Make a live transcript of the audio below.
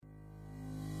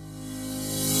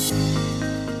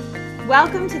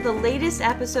Welcome to the latest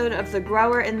episode of The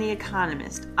Grower and the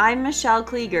Economist. I'm Michelle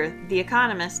Klieger, the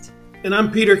economist. And I'm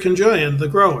Peter Conjoyan, the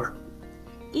grower.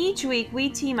 Each week, we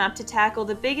team up to tackle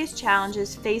the biggest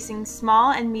challenges facing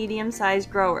small and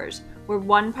medium-sized growers. We're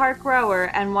one part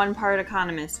grower and one part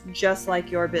economist, just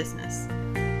like your business.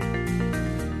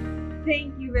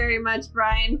 Thank you very much,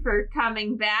 Brian, for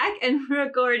coming back and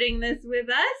recording this with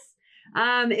us.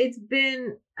 It's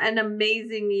been an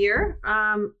amazing year.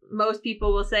 Most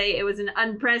people will say it was an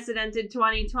unprecedented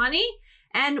 2020.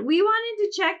 And we wanted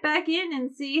to check back in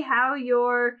and see how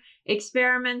your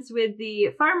experiments with the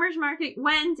farmers market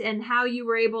went and how you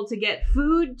were able to get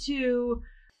food to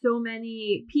so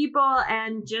many people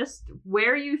and just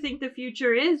where you think the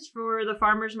future is for the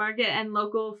farmers market and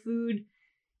local food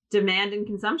demand and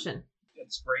consumption.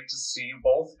 It's great to see you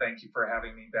both. Thank you for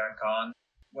having me back on.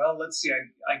 Well, let's see.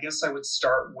 I guess I would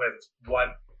start with what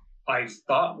I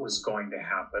thought was going to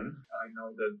happen. I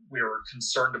know that we were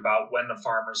concerned about when the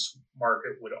farmers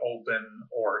market would open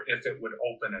or if it would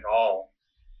open at all.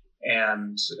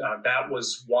 And that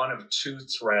was one of two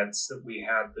threats that we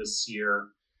had this year.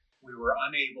 We were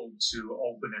unable to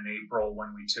open in April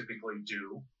when we typically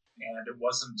do. And it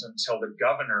wasn't until the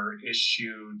governor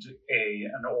issued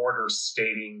an order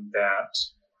stating that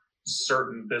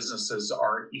certain businesses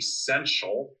are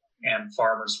essential and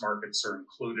farmers markets are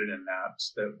included in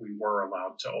that we were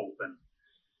allowed to open.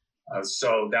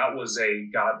 So that was a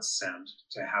godsend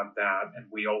to have that. And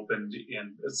we opened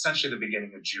in essentially the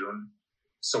beginning of June.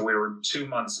 So we were 2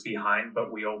 months behind,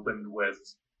 but we opened with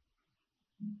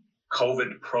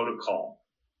COVID protocol,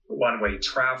 one-way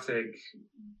traffic,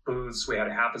 booths. We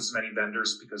had half as many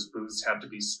vendors because booths had to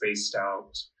be spaced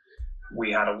out.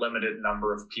 We had a limited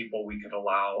number of people we could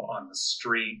allow on the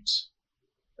street.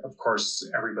 Of course,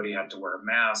 everybody had to wear a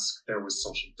mask. There was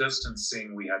social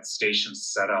distancing. We had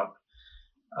stations set up.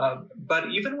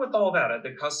 But even with all that,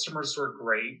 the customers were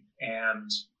great. And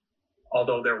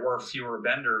although there were fewer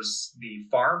vendors, the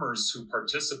farmers who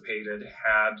participated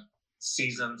had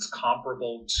seasons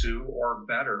comparable to or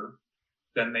better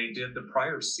than they did the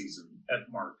prior season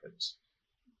at market,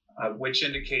 which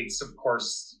indicates, of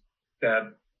course,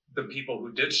 that the people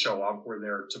who did show up were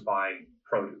there to buy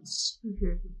produce.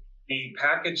 Mm-hmm. The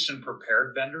packaged and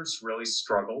prepared vendors really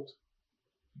struggled.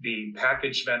 The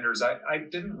packaged vendors, I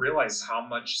didn't realize how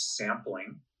much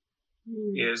sampling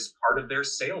is part of their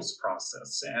sales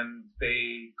process, and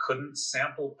they couldn't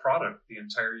sample product the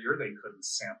entire year. They couldn't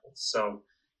sample. So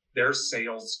their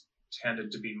sales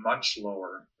tended to be much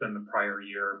lower than the prior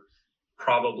year,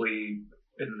 probably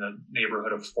in the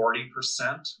neighborhood of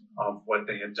 40% of what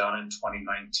they had done in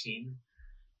 2019.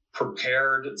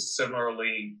 Prepared,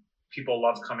 similarly, people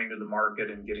love coming to the market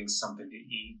and getting something to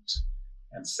eat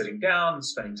and sitting down and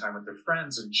spending time with their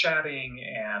friends and chatting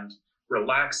and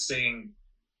relaxing.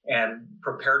 And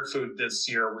prepared food this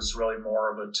year was really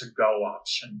more of a to-go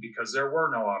option because there were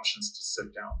no options to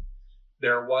sit down.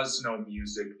 There was no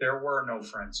music. There were no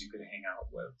friends you could hang out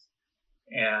with.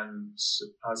 And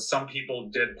some people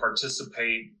did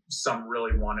participate. Some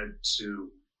really wanted to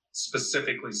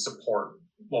specifically support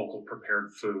local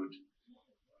prepared food.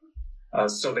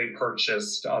 So they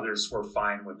purchased. Others were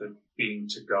fine with it being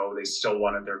to go. They still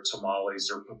wanted their tamales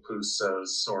or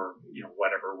pupusas or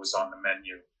whatever was on the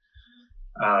menu.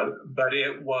 But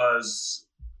it was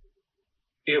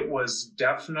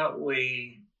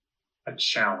definitely a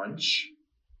challenge.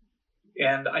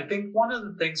 And I think one of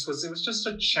the things was it was just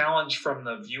a challenge from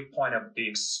the viewpoint of the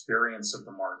experience of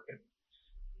the market.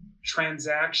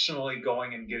 Transactionally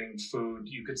going and getting food,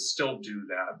 you could still do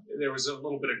that. There was a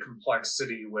little bit of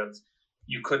complexity with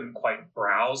you couldn't quite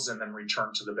browse and then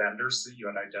return to the vendors that you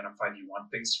had identified you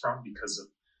want things from because of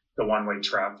the one-way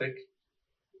traffic.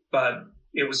 But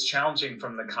it was challenging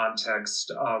from the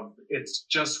context of it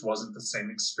just wasn't the same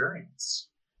experience.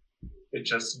 It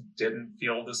just didn't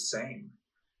feel the same.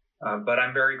 But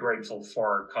I'm very grateful for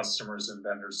our customers and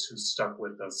vendors who stuck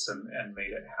with us and made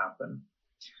it happen.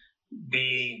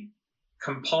 The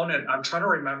component, I'm trying to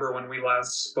remember when we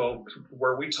last spoke,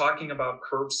 were we talking about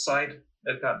curbside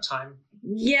at that time?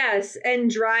 Yes, and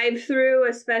drive-through,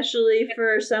 especially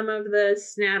for some of the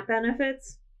SNAP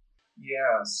benefits.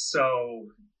 Yeah, so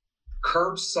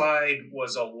curbside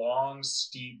was a long,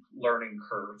 steep learning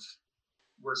curve.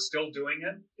 We're still doing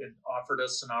it. It offered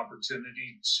us an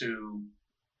opportunity to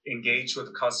engage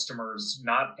with customers,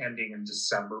 not ending in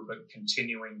December, but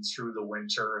continuing through the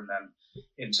winter and then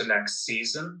into next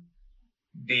season.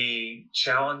 The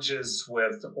challenges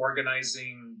with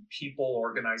organizing people,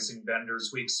 organizing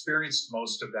vendors, we experienced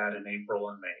most of that in April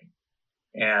and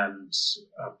May. And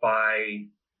by,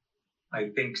 I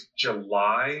think,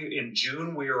 in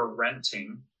June, we were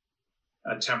renting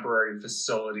a temporary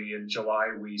facility. In July,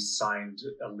 we signed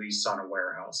a lease on a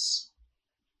warehouse.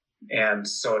 And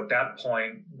so at that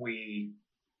point, we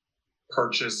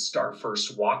purchased our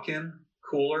first walk-in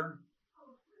cooler,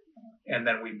 and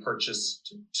then we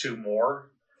purchased 2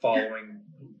 more following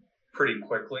pretty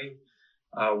quickly.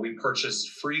 We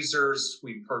purchased freezers,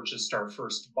 we purchased our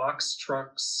first box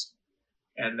trucks,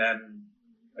 and then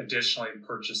additionally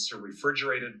purchased a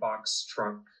refrigerated box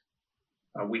truck.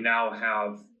 We now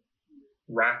have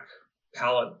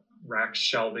pallet rack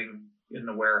shelving in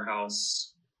the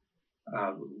warehouse.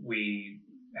 We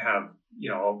have,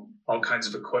 all kinds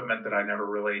of equipment that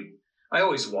I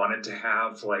always wanted to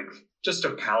have, like just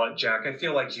a pallet jack. I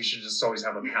feel like you should just always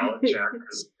have a pallet jack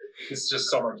because it's just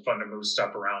so much fun to move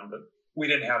stuff around. But we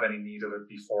didn't have any need of it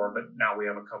before, but now we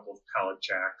have a couple of pallet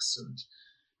jacks and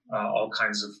all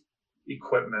kinds of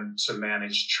equipment to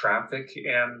manage traffic.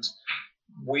 And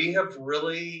we have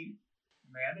really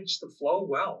managed the flow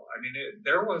well. I mean,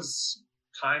 there were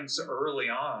times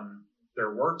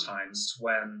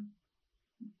when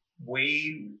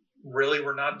we really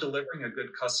were not delivering a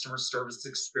good customer service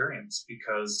experience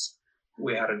because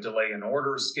we had a delay in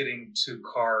orders getting to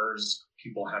cars,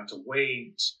 people had to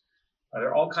wait. There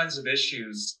are all kinds of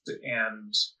issues.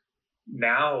 And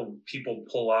now people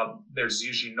pull up, there's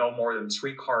usually no more than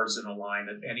 3 cars in a line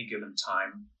at any given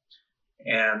time.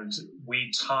 And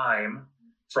we time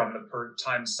from the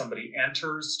time somebody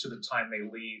enters to the time they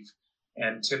leave.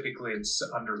 And typically it's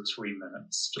under 3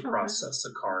 minutes to process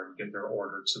a car and get their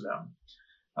order to them.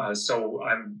 So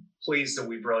I'm pleased that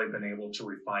we've really been able to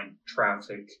refine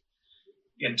traffic.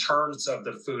 In terms of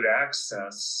the food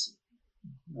access,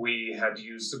 we had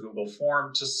used the Google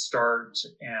form to start,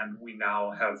 and we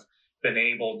now have been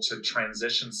able to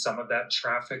transition some of that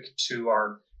traffic to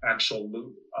our actual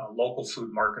local food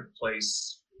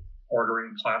marketplace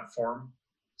ordering platform.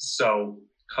 So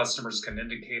customers can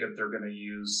indicate if they're going to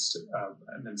use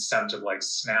an incentive like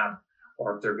SNAP,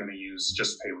 or if they're going to use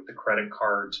just pay with the credit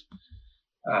card.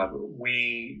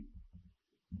 We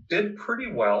did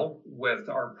pretty well with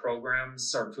our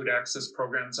programs, our food access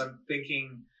programs. I'm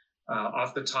thinking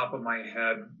off the top of my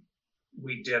head,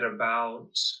 we did about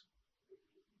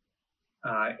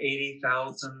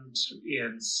 80,000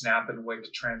 in SNAP and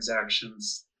WIC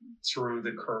transactions through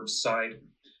the curbside.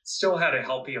 Still had a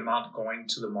healthy amount going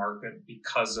to the market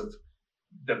because of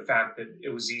the fact that it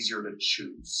was easier to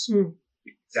choose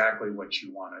exactly what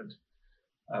you wanted.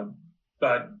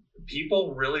 But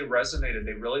people really resonated.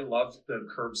 They really loved the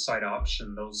curbside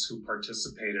option, those who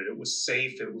participated. It was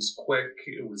safe, it was quick,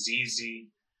 it was easy.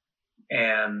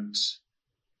 And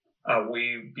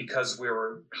because we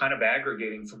were kind of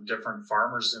aggregating from different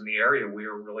farmers in the area, we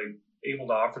were really able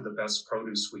to offer the best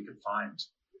produce we could find.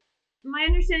 My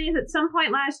understanding is at some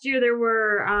point last year there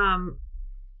were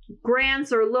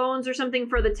grants or loans or something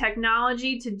for the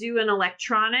technology to do an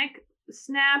electronic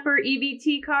SNAP or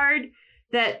EBT card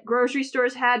that grocery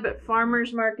stores had, but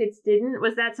farmers markets didn't.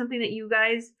 Was that something that you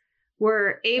guys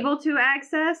were able to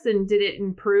access, and did it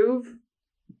improve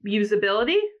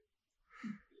usability?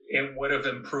 It would have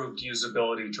improved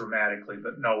usability dramatically,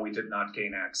 but no, we did not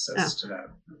gain access to that.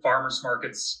 Farmers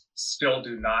markets still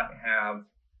do not have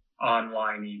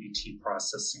online EBT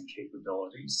processing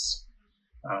capabilities.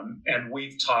 And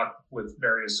we've talked with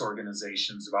various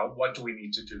organizations about what do we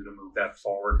need to do to move that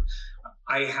forward.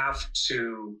 I have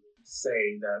to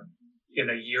say that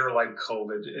in a year like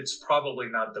COVID, it's probably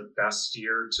not the best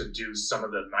year to do some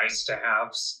of the nice to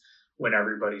haves when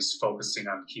everybody's focusing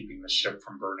on keeping the ship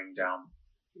from burning down.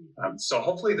 So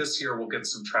hopefully this year we'll get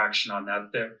some traction on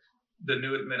that. The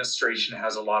new administration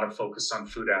has a lot of focus on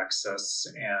food access,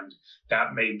 and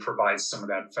that may provide some of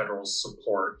that federal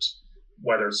support,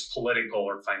 whether it's political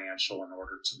or financial, in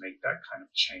order to make that kind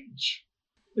of change.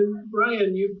 And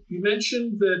Brian, you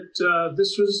mentioned that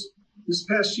this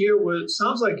past year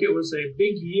sounds like it was a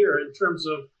big year in terms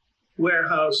of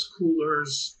warehouse,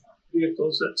 coolers,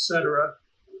 vehicles, etc.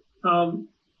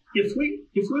 If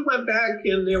we went back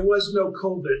and there was no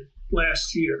COVID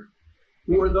last year,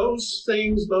 were those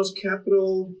things, those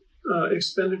capital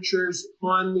expenditures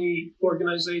on the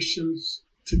organization's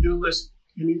to-do list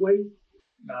anyway?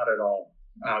 Not at all.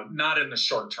 Not in the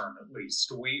short term, at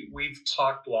least. We've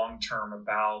talked long term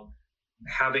about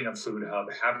having a food hub,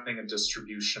 having a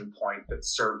distribution point that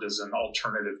served as an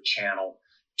alternative channel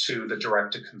to the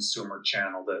direct-to-consumer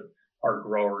channel that our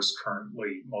growers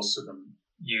currently, most of them,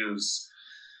 use.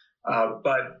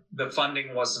 But the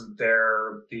funding wasn't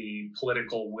there. The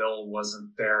political will wasn't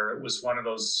there. It was one of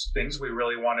those things we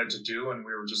really wanted to do, and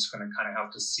we were just going to kind of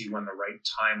have to see when the right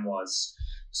time was.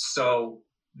 So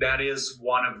that is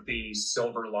one of the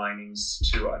silver linings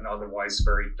to an otherwise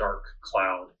very dark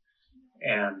cloud.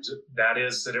 And that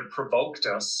is that it provoked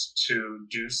us to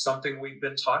do something we've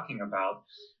been talking about.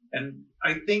 And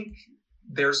I think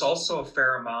there's also a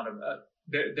fair amount of,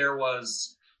 there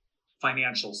was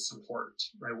financial support,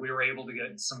 right? We were able to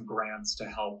get some grants to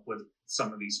help with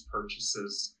some of these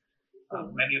purchases.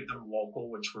 Many of them local,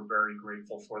 which we're very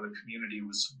grateful for. The community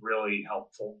was really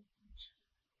helpful.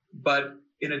 But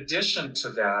in addition to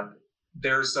that,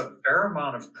 there's a fair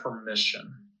amount of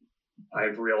permission,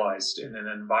 I've realized, in an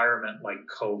environment like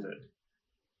COVID,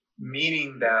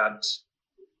 meaning that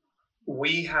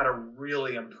we had a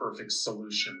really imperfect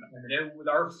solution. I mean,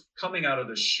 our coming out of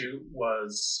the chute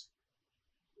was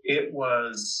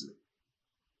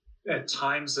at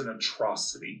times an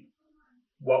atrocity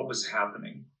what was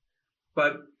happening.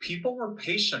 But people were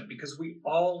patient because we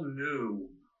all knew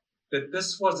that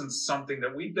this wasn't something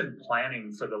that we'd been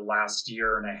planning for the last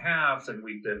year and a half. And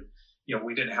we've been,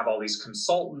 we didn't have all these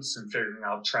consultants and figuring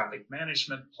out traffic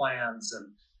management plans.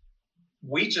 And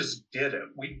we just did it.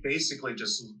 We basically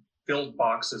just filled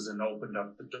boxes and opened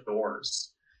up the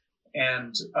doors.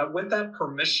 And with that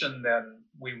permission, then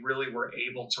we really were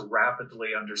able to rapidly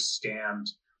understand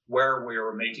where we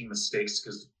were making mistakes,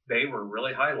 because they were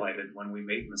really highlighted when we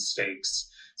made mistakes.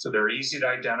 So they're easy to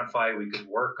identify. We could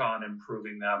work on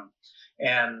improving them.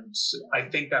 And I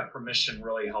think that permission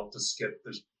really helped us get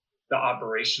the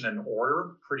operation in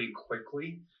order pretty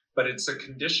quickly. But it's a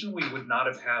condition we would not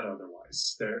have had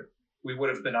otherwise. We would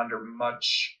have been under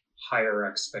much higher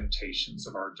expectations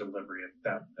of our delivery at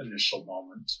that initial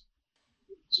moment.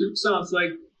 So it sounds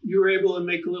like you were able to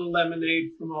make a little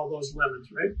lemonade from all those lemons,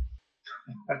 right?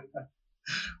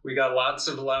 We got lots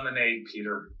of lemonade,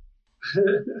 Peter.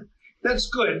 That's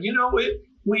good.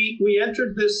 We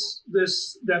entered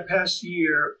that past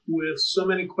year with so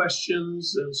many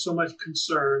questions and so much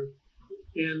concern.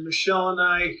 And Michelle and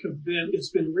I it's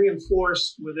been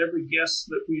reinforced with every guest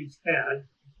that we've had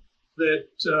that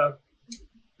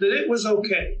it was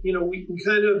okay. We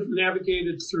kind of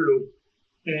navigated through,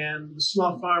 and the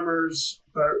small farmers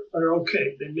are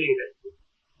okay. They made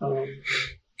it.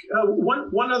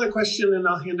 One other question, and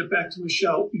I'll hand it back to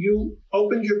Michelle. You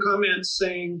opened your comments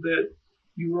saying that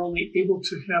you were only able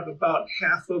to have about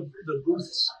half of the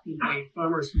booths in the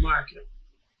farmers market.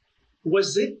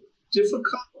 Was it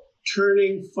difficult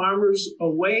turning farmers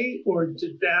away, or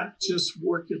did that just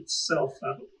work itself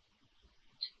out?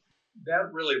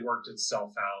 That really worked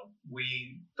itself out.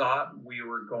 We thought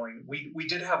we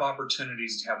did have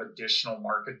opportunities to have additional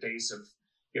market days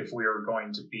if we were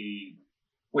going to be,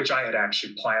 which I had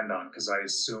actually planned on because I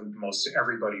assumed most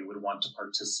everybody would want to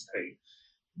participate.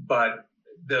 But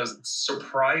the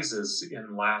surprises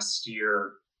in last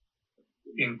year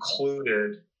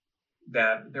included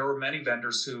that there were many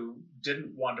vendors who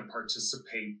didn't want to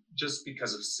participate just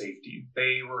because of safety.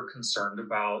 They were concerned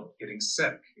about getting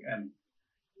sick. And,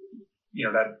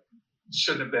 that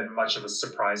shouldn't have been much of a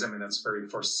surprise. I mean, that's very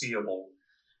foreseeable.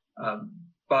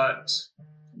 But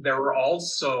there were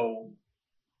also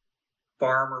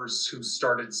farmers who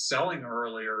started selling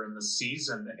earlier in the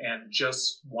season and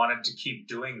just wanted to keep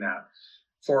doing that.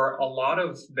 For a lot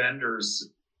of vendors,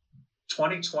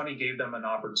 2020 gave them an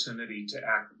opportunity to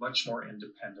act much more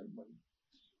independently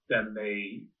than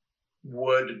they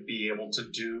would be able to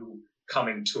do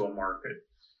coming to a market.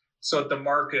 So at the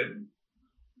market,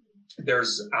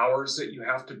 there's hours that you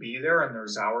have to be there, and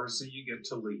there's hours that you get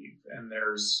to leave. And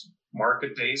there's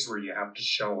market days where you have to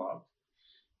show up,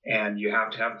 and you have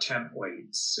to have tent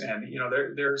weights. And,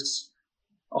 there's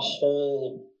a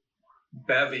whole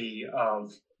bevy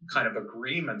of kind of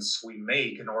agreements we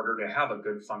make in order to have a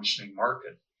good functioning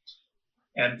market.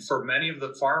 And for many of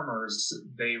the farmers,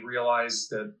 they realized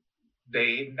that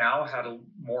they now had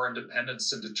more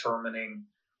independence in determining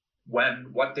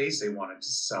what days they wanted to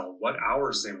sell, what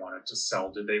hours they wanted to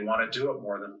sell. Did they want to do it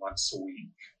more than once a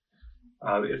week?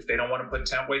 If they don't want to put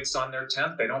tent weights on their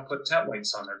tent, they don't put tent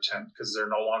weights on their tent because they're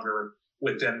no longer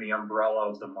within the umbrella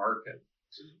of the market.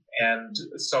 And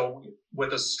so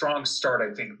with a strong start,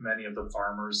 I think many of the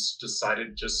farmers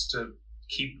decided just to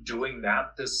keep doing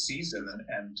that this season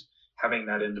and having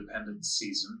that independent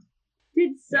season.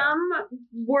 Did some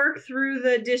work through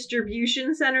the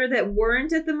distribution center that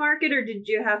weren't at the market, or did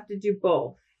you have to do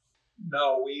both?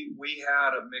 No, we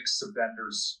had a mix of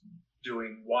vendors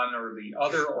doing one or the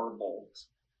other or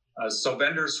both. So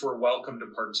vendors were welcome to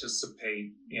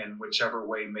participate in whichever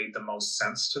way made the most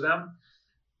sense to them.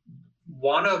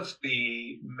 One of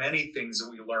the many things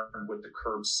that we learned with the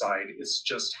curbside is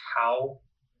just how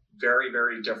very,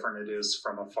 very different it is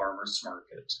from a farmer's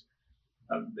market.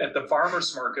 At the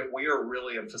farmer's market, we are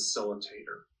really a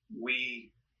facilitator.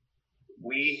 We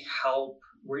help,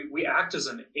 we act as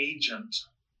an agent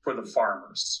for the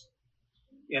farmers.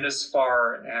 in as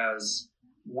far as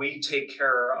we take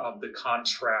care of the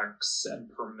contracts and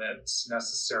permits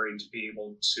necessary to be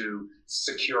able to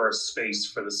secure a space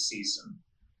for the season.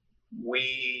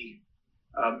 We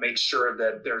make sure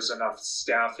that there's enough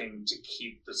staffing to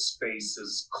keep the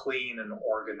spaces clean and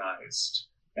organized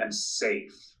and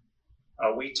safe.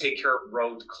 We take care of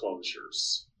road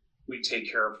closures. We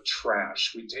take care of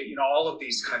trash. We take, all of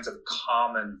these kinds of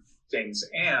common things.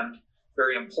 And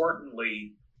very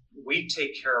importantly, we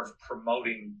take care of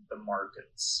promoting the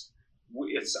markets.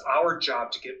 It's our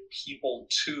job to get people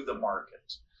to the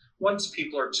market. Once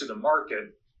people are to the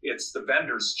market, it's the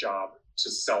vendor's job to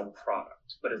sell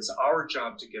product, but it's our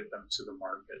job to get them to the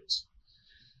market.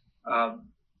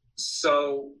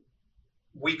 So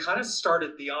we kind of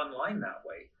started the online that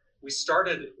way. We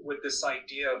started with this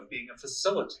idea of being a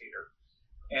facilitator.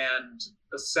 And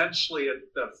essentially at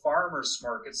the farmers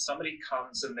market, somebody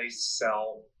comes and they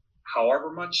sell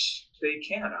however much they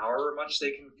can, however much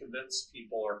they can convince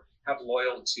people or have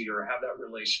loyalty or have that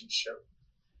relationship.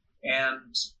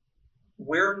 And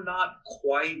we're not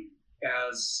quite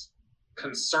as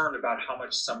concerned about how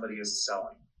much somebody is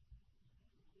selling.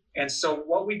 And so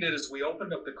what we did is we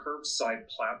opened up the curbside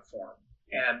platform,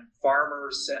 and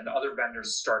farmers and other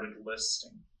vendors started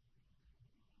listing.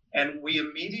 And we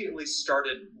immediately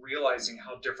started realizing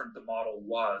how different the model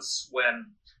was when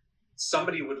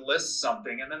somebody would list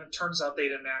something and then it turns out they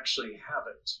didn't actually have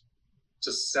it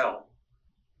to sell.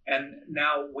 And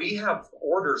now we have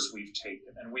orders we've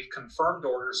taken and we've confirmed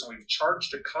orders and we've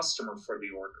charged a customer for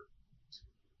the order.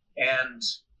 And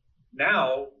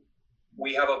now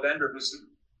we have a vendor who's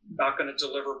not going to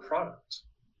deliver product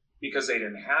because they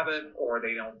didn't have it, or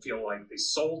they don't feel like they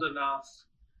sold enough,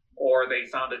 or they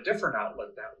found a different outlet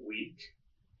that week.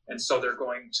 And so they're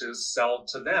going to sell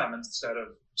to them instead of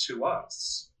to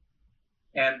us.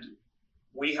 And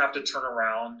we have to turn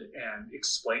around and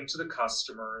explain to the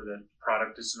customer that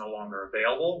product is no longer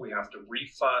available. We have to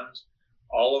refund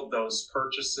all of those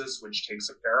purchases, which takes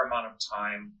a fair amount of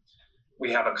time.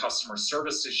 We have a customer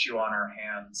service issue on our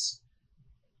hands.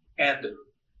 And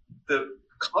the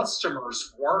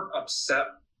customers weren't upset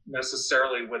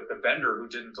necessarily with the vendor who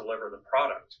didn't deliver the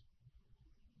product.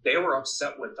 They were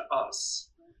upset with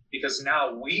us because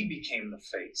now we became the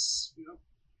face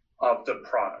of the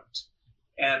product.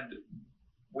 And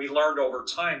we learned over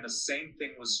time the same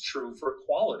thing was true for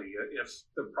quality. If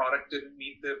the product didn't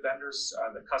meet the vendor's,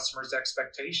 the customer's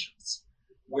expectations,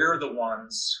 we're the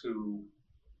ones who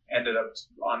ended up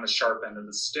on the sharp end of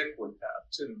the stick with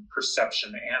that in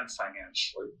perception and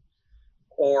financially.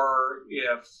 Or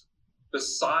if the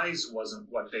size wasn't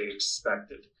what they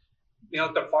expected.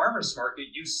 At the farmers market,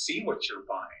 you see what you're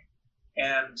buying.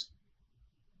 And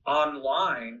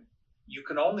online, you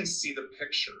can only see the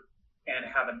picture and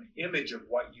have an image of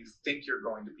what you think you're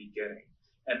going to be getting.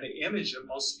 And the image that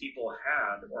most people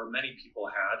had, or many people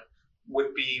had,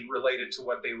 would be related to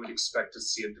what they would expect to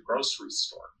see at the grocery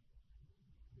store.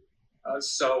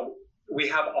 So we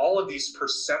have all of these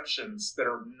perceptions that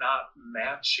are not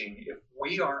matching if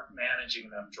we aren't managing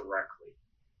them directly.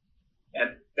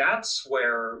 And that's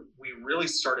where we really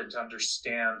started to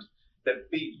understand that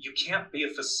you can't be a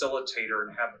facilitator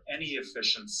and have any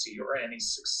efficiency or any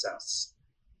success.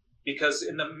 Because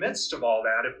in the midst of all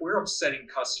that, if we're upsetting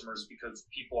customers because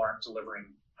people aren't delivering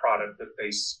product that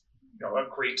they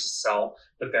agreed to sell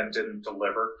but then didn't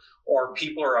deliver, or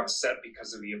people are upset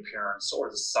because of the appearance or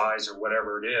the size or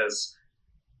whatever it is,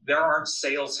 there aren't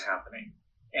sales happening.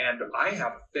 And I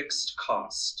have fixed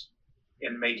cost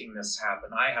in making this happen.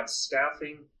 I have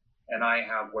staffing, and I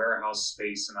have warehouse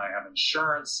space, and I have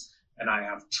insurance, and I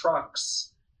have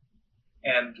trucks.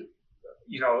 And,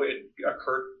 it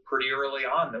occurred pretty early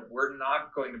on that we're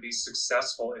not going to be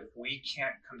successful if we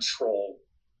can't control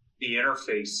the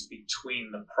interface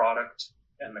between the product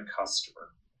and the customer.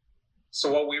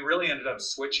 So what we really ended up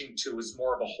switching to is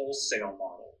more of a wholesale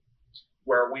model,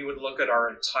 where we would look at our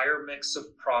entire mix of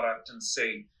product and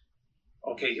say,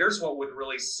 okay, here's what would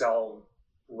really sell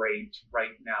great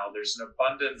right now. There's an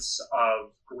abundance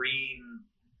of green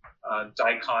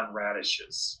daikon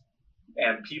radishes,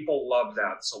 and people love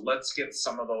that. So let's get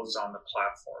some of those on the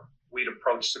platform. We'd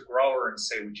approach the grower and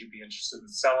say, would you be interested in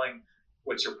selling?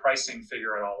 What's your pricing?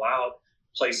 Figure it all out,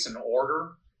 place an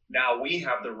order. Now we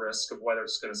have the risk of whether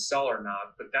it's going to sell or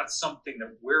not, but that's something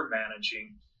that we're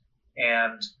managing.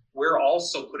 And we're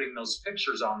also putting those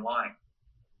pictures online,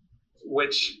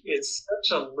 which is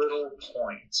such a little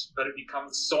point, but it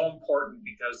becomes so important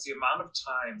because the amount of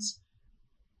times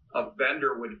a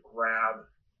vendor would grab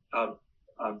a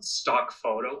stock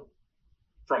photo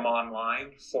from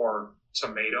online for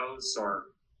tomatoes or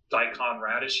daikon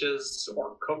radishes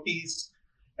or cookies,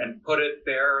 and put it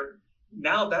there.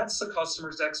 Now that's the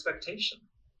customer's expectation.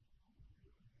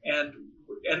 And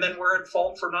then we're at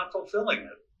fault for not fulfilling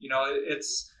it.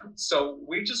 So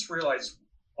we just realized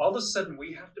all of a sudden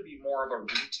we have to be more of a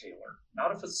retailer,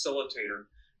 not a facilitator,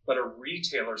 but a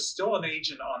retailer, still an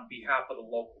agent on behalf of the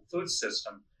local food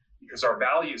system, because our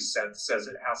value set says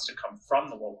it has to come from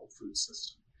the local food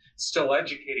system. Still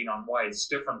educating on why it's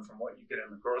different from what you get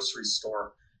in the grocery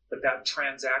store, but that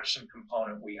transaction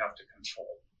component we have to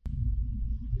control.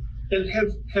 And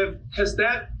has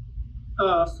that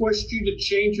forced you to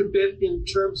change a bit in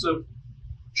terms of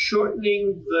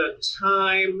shortening the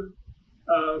time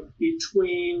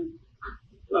between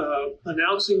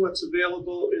announcing what's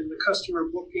available in the customer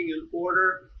booking an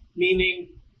order, meaning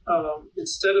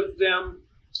instead of them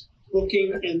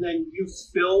booking and then you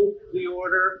fill the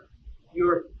order,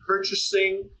 you're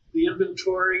purchasing the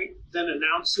inventory, then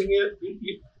announcing it?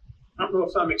 I don't know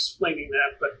if I'm explaining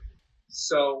that, but.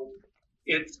 So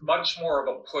it's much more of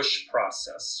a push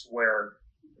process where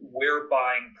we're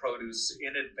buying produce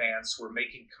in advance, we're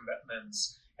making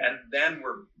commitments, and then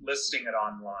we're listing it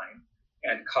online,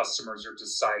 and customers are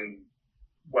deciding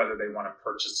whether they want to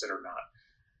purchase it or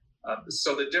not.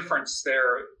 So the difference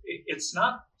there, it's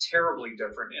not terribly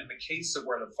different. In the case of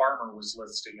where the farmer was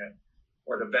listing it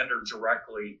or the vendor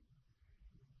directly,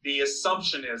 the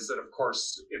assumption is that, of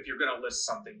course, if you're going to list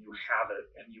something, you have it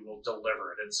and you will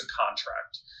deliver it. It's a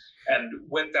contract. And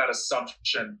with that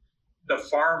assumption, the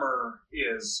farmer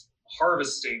is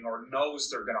harvesting or knows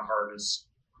they're going to harvest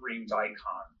green daikon.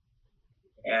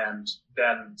 And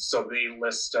then, so they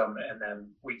list them, and then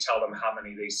we tell them how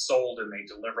many they sold, and they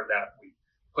deliver that. We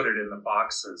put it in the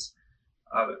boxes.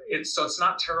 So it's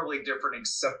not terribly different,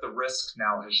 except the risk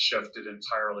now has shifted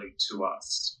entirely to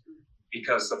us,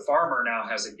 because the farmer now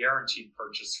has a guaranteed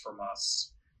purchase from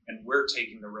us, and we're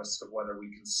taking the risk of whether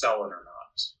we can sell it or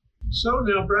not. So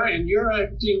now, Brian, you're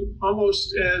acting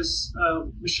almost as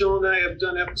Michelle and I have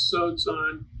done episodes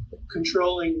on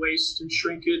controlling waste and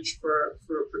shrinkage for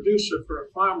a producer, for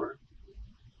a farmer.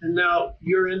 And now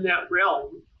you're in that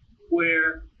realm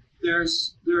where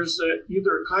there's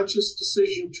either a conscious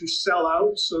decision to sell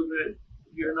out so that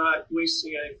you're not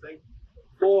wasting anything,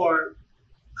 or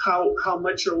how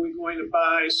much are we going to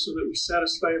buy so that we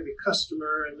satisfy every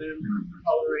customer and then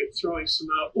tolerate throwing some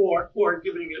out, or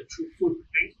giving it to food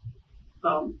bank.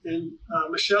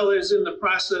 Michelle is in the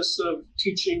process of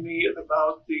teaching me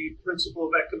about the principle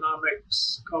of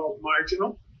economics called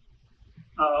marginal,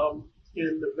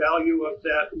 and the value of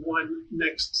that one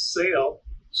next sale.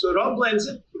 So it all blends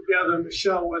it together,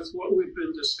 Michelle, with what we've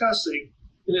been discussing.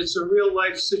 And it's a real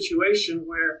life situation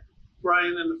where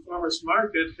Brian and the farmers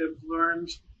market have learned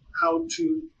how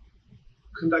to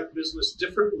conduct business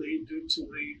differently due to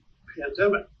the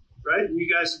pandemic, right? And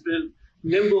you guys have been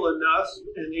nimble enough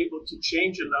and able to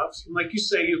change enough. And like you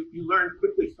say, you learn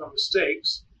quickly from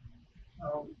mistakes.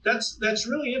 That's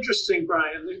really interesting,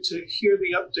 Brian, to hear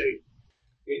the update.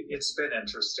 It's been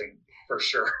interesting, for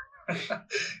sure.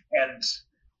 And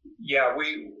yeah,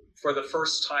 for the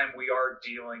first time, we are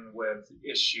dealing with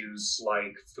issues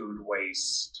like food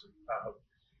waste,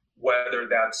 whether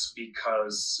that's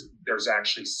because there's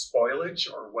actually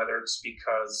spoilage or whether it's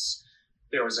because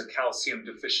there was a calcium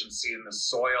deficiency in the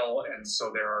soil, and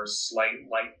so there are slight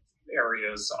light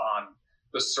areas on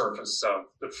the surface of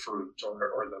the fruit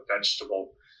or the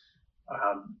vegetable.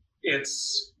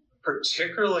 It's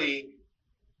particularly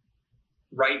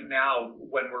right now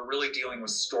when we're really dealing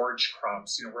with storage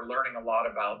crops. We're learning a lot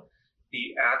about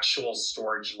the actual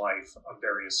storage life of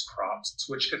various crops,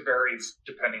 which could vary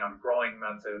depending on growing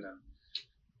method,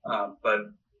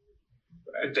 but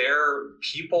many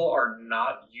people are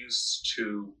not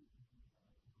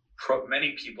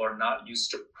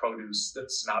used to produce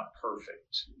that's not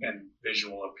perfect in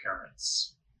visual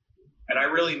appearance. And I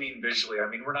really mean visually. I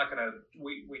mean,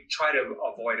 we try to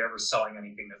avoid ever selling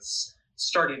anything that's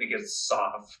starting to get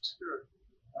soft,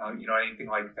 anything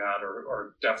like that,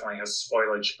 or definitely has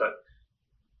spoilage. But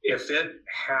if it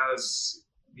has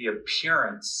the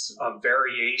appearance of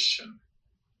variation,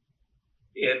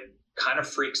 it kind of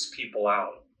freaks people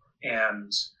out.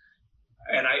 And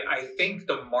I think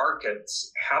the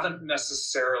markets haven't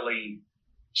necessarily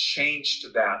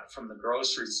changed that from the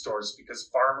grocery stores, because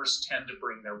farmers tend to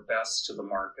bring their best to the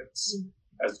markets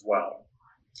as well.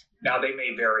 Now they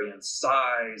may vary in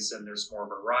size, and there's more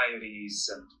varieties,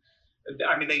 and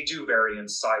I mean, they do vary in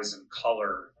size and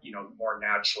color, more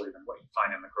naturally than what you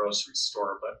find in the grocery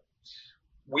store. But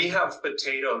we have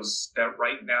potatoes that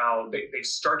right now, they've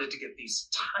started to get these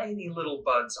tiny little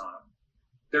buds on them.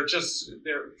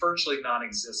 They're virtually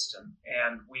non-existent.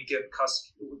 And we get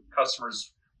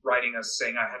customers writing us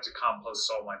saying I had to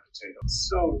compost all my potatoes.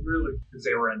 So really, because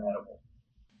they were inedible.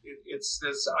 It's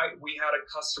this. We had a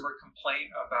customer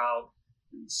complaint about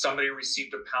somebody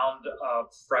received a pound of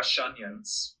fresh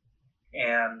onions,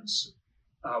 and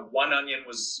one onion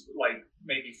was like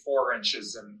maybe 4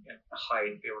 inches in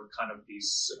height. They were kind of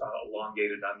these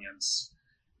elongated onions,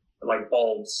 like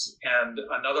bulbs, and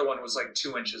another one was like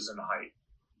 2 inches in height.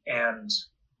 And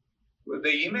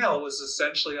the email was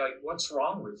essentially like, "What's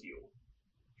wrong with you?"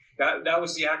 That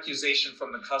was the accusation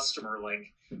from the customer,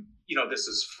 like, this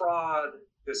is fraud.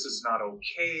 This is not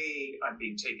okay. I'm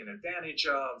being taken advantage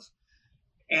of.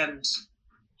 And,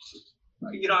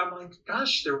 I'm like,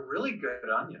 gosh, they're really good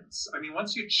onions. I mean,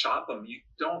 once you chop them, you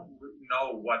don't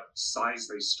know what size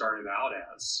they started out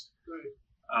as.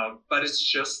 right. But it's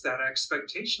just that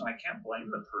expectation. I can't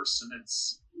blame the person.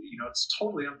 It's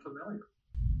totally unfamiliar.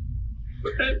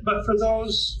 But for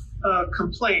those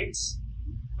complaints,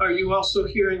 are you also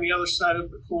hearing the other side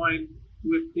of the coin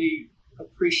with the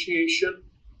appreciation?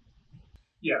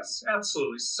 Yes,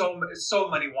 absolutely. So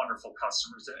many wonderful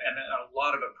customers, and a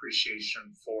lot of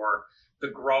appreciation for the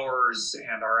growers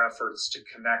and our efforts to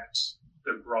connect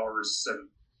the growers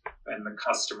and the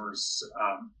customers.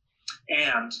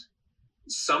 And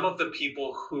some of the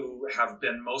people who have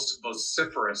been most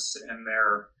vociferous in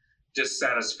their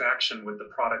dissatisfaction with the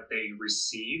product they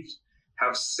received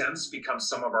have since become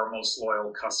some of our most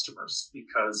loyal customers,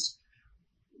 because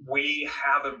we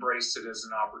have embraced it as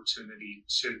an opportunity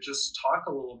to just talk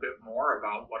a little bit more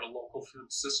about what a local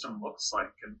food system looks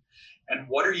like and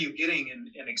what are you getting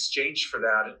in exchange for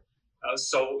that.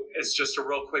 So it's just a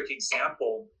real quick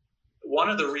example. One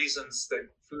of the reasons that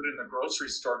food in the grocery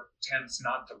store tends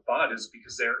not to bud is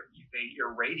because they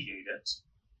irradiate it.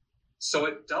 So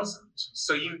it doesn't.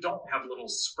 So you don't have little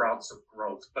sprouts of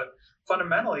growth. But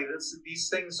fundamentally, these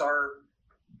things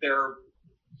they're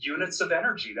units of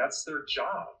energy. That's their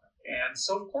job. And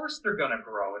so, of course, they're going to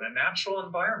grow in a natural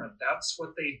environment. That's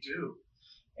what they do.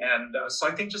 And so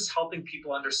I think just helping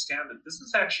people understand that this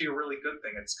is actually a really good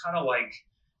thing. It's kind of like,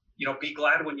 be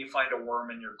glad when you find a worm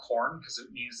in your corn, because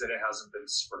it means that it hasn't been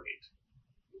sprayed.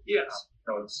 Yes.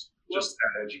 So it's just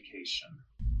that education.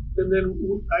 And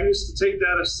then I used to take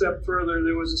that a step further.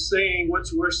 There was a saying,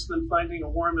 what's worse than finding a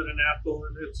worm in an apple?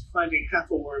 And it's finding half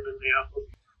a worm in the apple.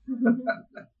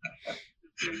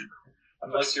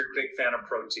 Unless you're a big fan of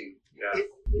protein. Yeah.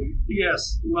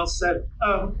 Yes, well said.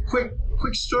 Quick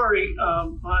story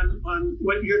on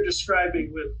what you're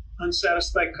describing with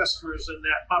unsatisfied customers and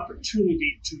that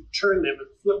opportunity to turn them and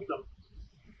flip them.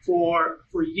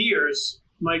 For years,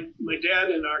 my dad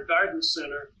in our garden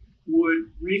center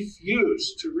would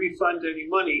refuse to refund any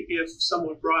money if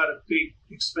someone brought a big,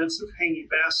 expensive hanging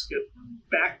basket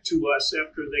back to us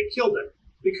after they killed it,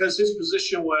 because his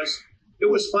position was, it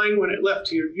was fine when it left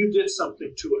here, you did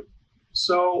something to it.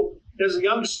 So as a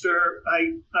youngster,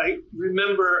 I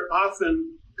remember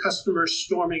often customers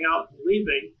storming out and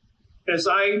leaving. As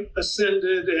I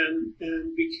ascended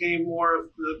and became more of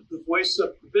the voice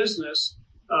of the business,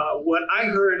 what I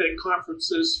heard at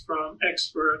conferences from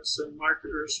experts and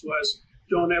marketers was,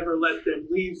 don't ever let them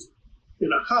leave in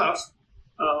a huff,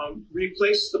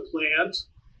 replace the plant.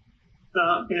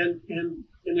 And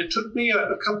it took me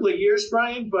a couple of years,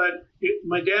 Brian, but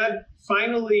my dad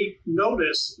finally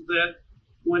noticed that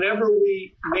whenever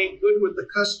we made good with the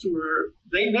customer,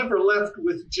 they never left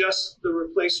with just the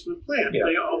replacement plant. Yeah.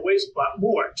 They always bought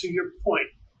more, to your point.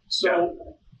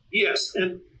 So, yes,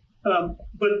 and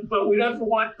but we never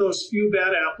want those few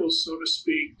bad apples, so to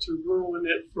speak, to ruin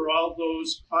it for all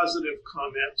those positive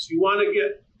comments. You want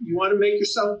to make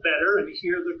yourself better and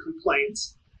hear the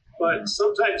complaints. But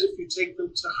sometimes if you take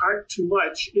them to heart too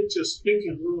much, it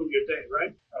can ruin your day,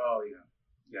 right? Oh, yeah.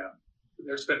 Yeah.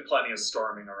 There's been plenty of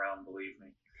storming around, believe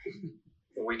me.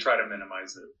 But we try to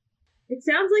minimize it. It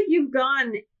sounds like you've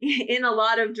gone in a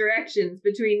lot of directions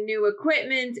between new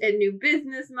equipment and new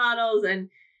business models and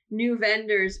new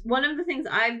vendors. One of the things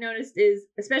I've noticed is,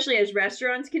 especially as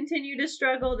restaurants continue to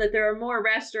struggle, that there are more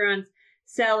restaurants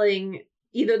selling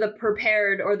either the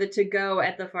prepared or the to-go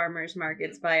at the farmers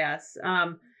markets by us.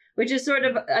 Which is sort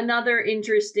of another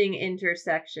interesting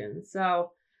intersection.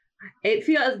 So it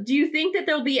feels, do you think that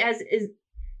there'll be as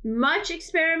much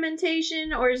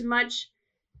experimentation or as much,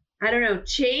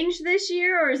 change this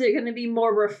year? Or is it going to be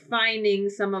more refining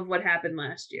some of what happened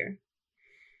last year?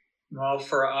 Well,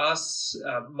 for us,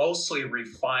 mostly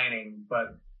refining,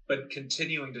 but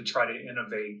continuing to try to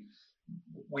innovate.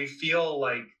 We feel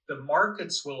like the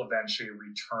markets will eventually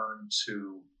return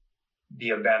to the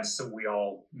events that we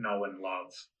all know and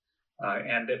love.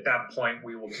 And at that point,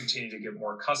 we will continue to get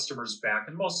more customers back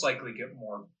and most likely get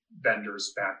more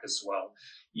vendors back as well.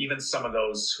 Even some of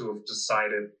those who have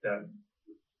decided that,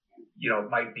 it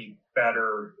might be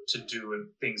better to do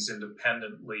things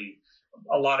independently.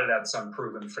 A lot of that's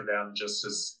unproven for them, just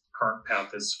as current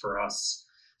path is for us.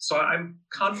 So I'm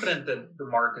confident that the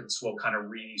markets will kind of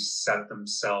reset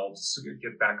themselves,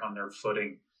 get back on their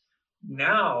footing.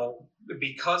 Now,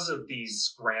 because of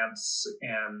these grants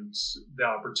and the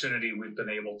opportunity we've been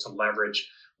able to leverage,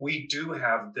 we do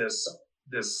have this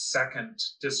second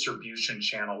distribution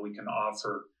channel we can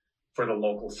offer for the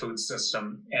local food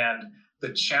system. And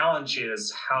the challenge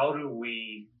is, how do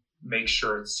we make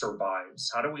sure it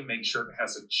survives? How do we make sure it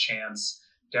has a chance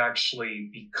to actually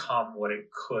become what it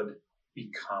could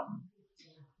become?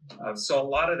 So a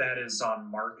lot of that is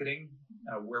on marketing.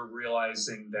 We're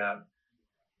realizing that,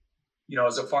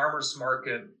 as a farmer's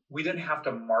market, we didn't have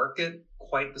to market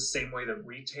quite the same way that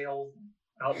retail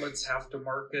outlets have to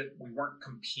market. We weren't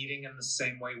competing in the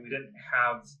same way. We didn't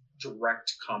have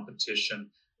direct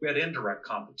competition. We had indirect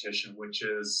competition, which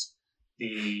is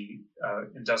the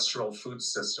industrial food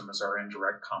system as our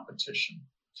indirect competition.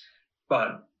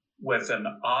 But with an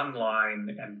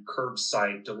online and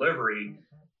curbside delivery,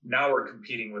 now we're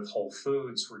competing with Whole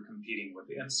Foods, we're competing with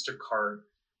Instacart,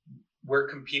 we're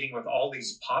competing with all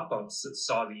these pop-ups that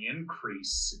saw the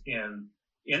increase in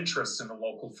interest in the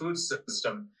local food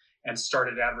system and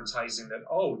started advertising that,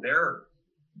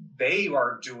 they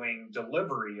are doing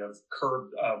delivery of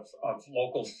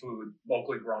local food,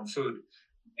 locally grown food.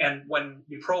 And when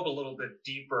you probe a little bit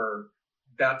deeper,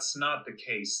 that's not the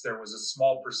case. There was a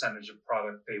small percentage of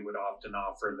product they would often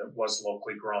offer that was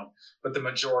locally grown, but the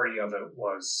majority of it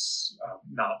was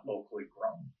not locally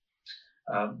grown.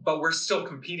 But we're still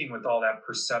competing with all that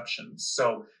perception.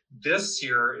 So this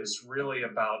year is really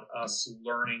about us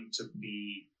learning to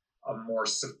be a more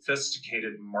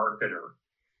sophisticated marketer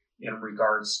in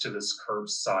regards to this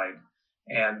curbside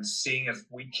and seeing if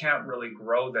we can't really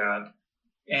grow that.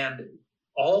 And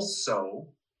also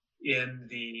in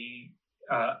the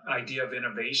idea of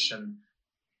innovation,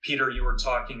 Peter, you were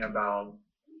talking about,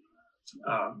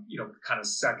 kind of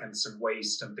seconds and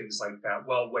waste and things like that.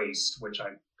 Well, waste, which I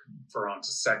refer on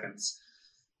to seconds.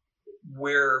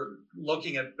 We're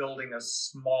looking at building a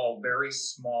very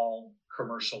small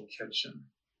commercial kitchen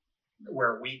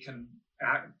where we can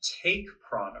take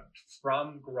product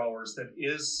from growers that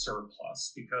is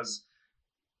surplus, because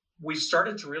we've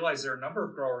started to realize there are a number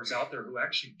of growers out there who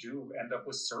actually do end up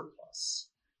with surplus,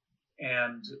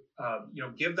 and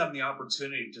give them the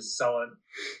opportunity to sell it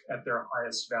at their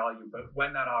highest value. But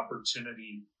when that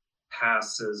opportunity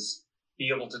passes,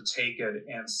 be able to take it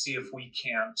and see if we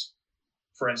can't,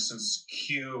 for instance,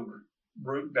 cube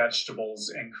root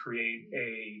vegetables and create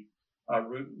a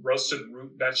roasted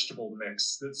root vegetable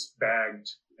mix that's bagged,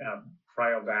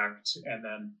 cryovac, and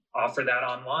then offer that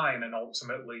online, and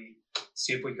ultimately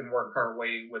see if we can work our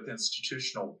way with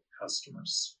institutional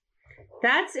customers.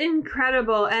 That's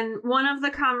incredible. And one of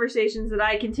the conversations that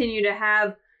I continue to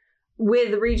have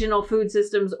with regional food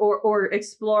systems or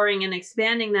exploring and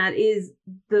expanding that is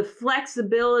the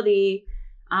flexibility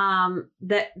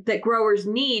that growers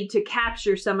need to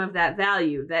capture some of that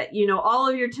value. That, all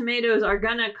of your tomatoes are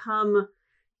going to come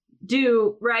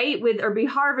due, right, or be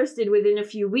harvested within a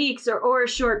few weeks or a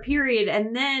short period.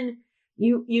 And then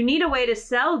you need a way to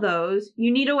sell those.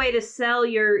 You need a way to sell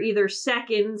your either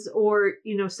seconds or,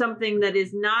 something that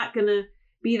is not going to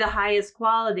be the highest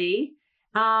quality.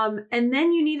 And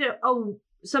then you need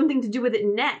something to do with it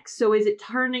next. So is it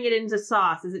turning it into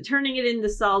sauce? Is it turning it into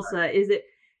salsa? Is it,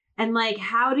 and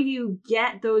how do you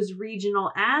get those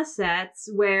regional assets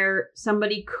where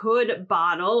somebody could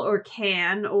bottle or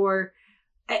can,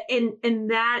 and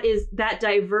that is that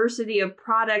diversity of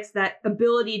products, that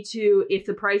ability to, if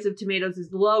the price of tomatoes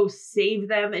is low, save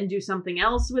them and do something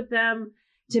else with them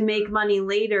to make money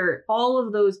later. All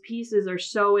of those pieces are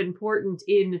so important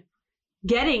in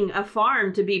getting a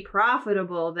farm to be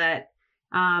profitable that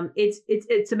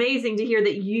it's amazing to hear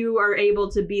that you are able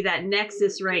to be that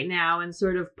nexus right now and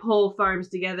sort of pull farms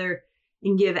together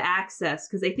and give access.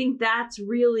 Because I think that's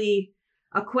really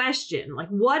a question.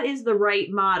 What is the right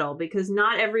model? Because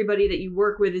not everybody that you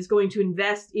work with is going to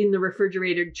invest in the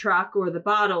refrigerated truck or the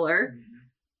bottler. Mm-hmm.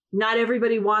 Not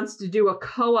everybody wants to do a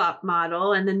co-op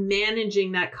model, and then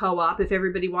managing that co-op, if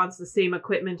everybody wants the same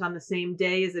equipment on the same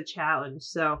day, is a challenge.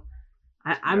 So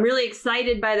I'm really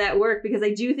excited by that work, because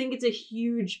I do think it's a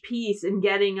huge piece in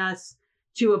getting us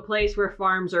to a place where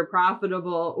farms are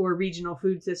profitable or regional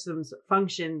food systems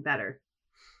function better.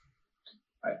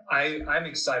 I'm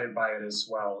excited by it as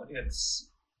well. It's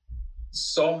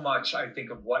so much, I think,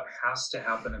 of what has to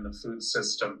happen in the food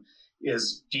system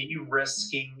is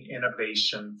de-risking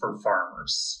innovation for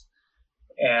farmers.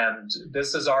 And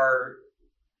this is our,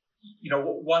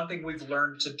 one thing we've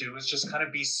learned to do is just kind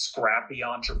of be scrappy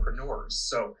entrepreneurs.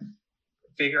 So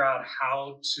figure out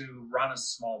how to run a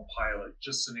small pilot,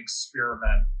 just an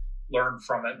experiment, learn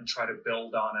from it and try to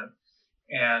build on it.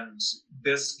 And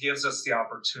this gives us the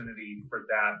opportunity for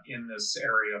that in this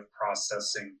area of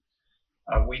processing.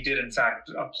 We did, in fact,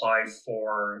 apply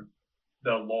for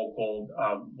the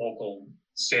local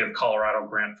state of Colorado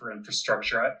grant for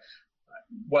infrastructure.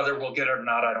 Whether we'll get it or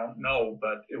not, I don't know,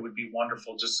 but it would be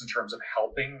wonderful just in terms of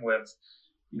helping with,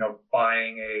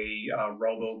 buying a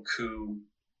RoboCoo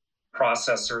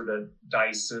processor that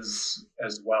dices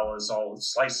as well as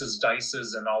slices,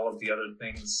 dices, and all of the other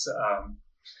things,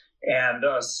 and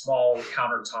a small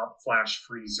countertop flash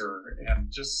freezer, and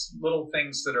just little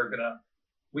things that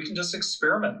we can just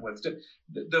experiment with.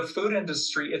 The food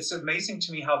industry, it's amazing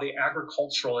to me how the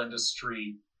agricultural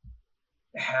industry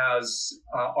has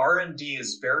R&D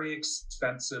is very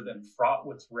expensive and fraught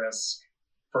with risk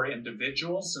for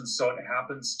individuals, and so it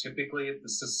happens typically at the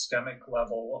systemic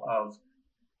level of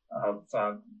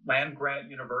land grant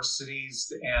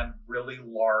universities and really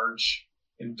large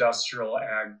industrial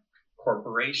ag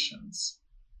corporations.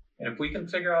 And if we can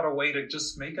figure out a way to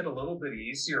just make it a little bit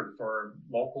easier for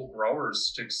local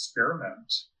growers to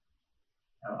experiment,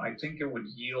 I think it would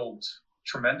yield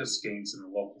tremendous gains in the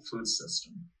local food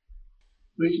system.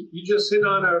 You just hit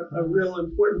on a real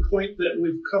important point that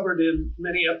we've covered in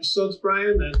many episodes,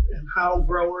 Brian, and how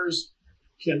growers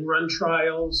can run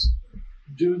trials,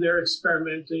 do their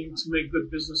experimenting to make good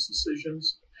business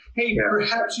decisions. Hey,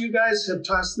 perhaps you guys have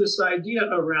tossed this idea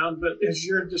around, but as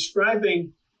you're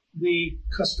describing the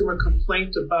customer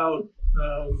complaint about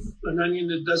an onion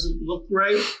that doesn't look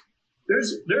right,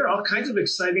 there are all kinds of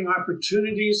exciting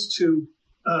opportunities to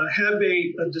have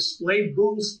a display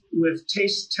booth with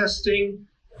taste testing,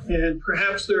 and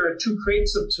perhaps there are 2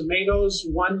 crates of tomatoes,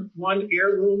 one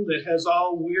heirloom that has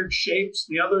all weird shapes,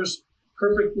 the other's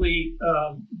perfectly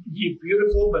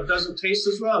beautiful but doesn't taste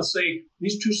as well, and say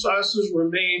these 2 sauces were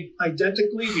made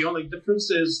identically, the only difference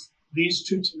is these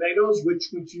 2 tomatoes,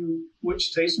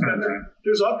 which tastes better.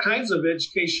 There's all kinds of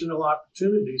educational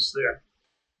opportunities there.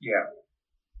 Yeah,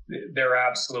 there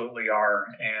absolutely are,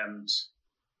 and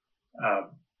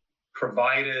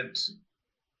provided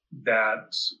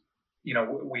that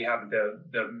we have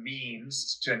the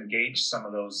means to engage some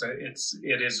of those,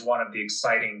 it is one of the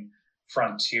exciting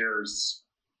frontiers.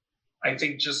 I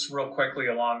think just real quickly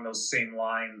along those same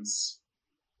lines,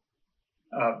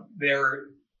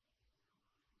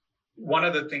 one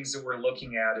of the things that we're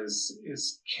looking at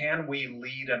is can we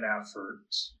lead an effort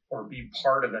or be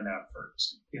part of an effort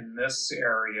in this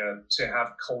area to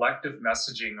have collective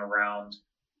messaging around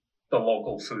the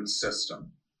local food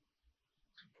system.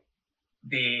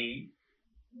 The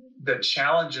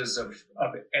challenges of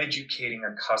educating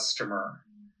a customer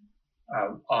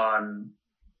on,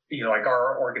 like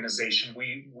our organization,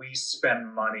 we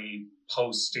spend money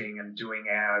posting and doing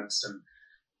ads and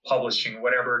publishing,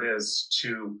 whatever it is,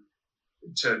 to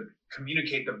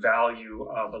communicate the value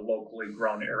of a locally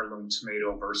grown heirloom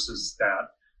tomato versus that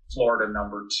Florida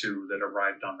number 2 that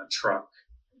arrived on the truck,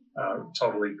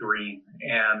 totally green.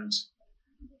 And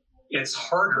it's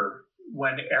harder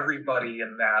when everybody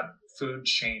in that food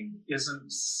chain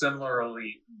isn't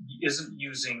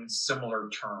using similar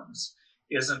terms,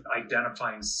 isn't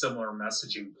identifying similar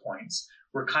messaging points.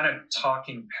 We're kind of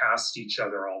talking past each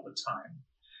other all the time.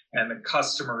 And the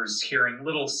customer is hearing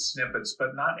little snippets,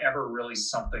 but not ever really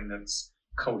something that's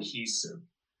cohesive.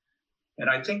 And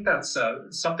I think that's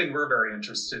something we're very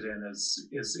interested in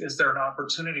is there an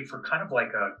opportunity for kind of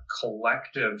like a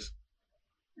collective,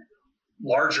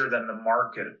 larger than the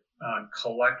market,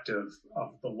 collective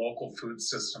of the local food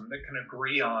system that can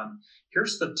agree on,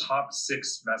 here's the top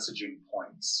 6 messaging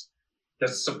points that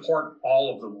support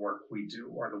all of the work we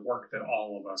do or the work that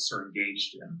all of us are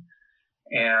engaged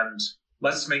in. And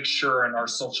let's make sure in our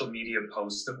social media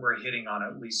posts that we're hitting on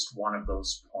at least one of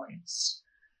those points,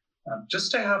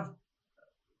 just to have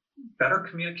better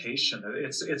communication.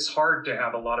 It's hard to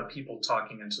have a lot of people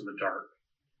talking into the dark.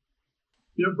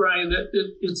 Brian,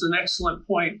 it's an excellent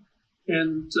point.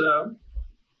 And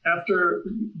after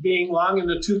being long in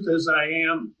the tooth as I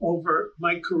am over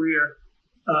my career,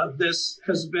 this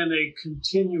has been a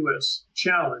continuous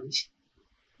challenge,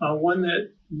 one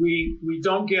that we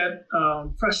don't get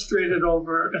frustrated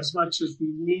over as much as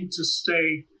we need to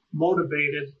stay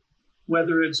motivated,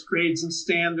 whether it's grades and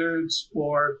standards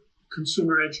or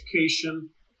consumer education.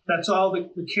 That's all the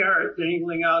carrot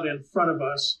dangling out in front of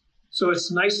us. So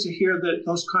it's nice to hear that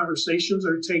those conversations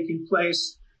are taking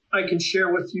place. I can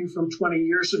share with you from 20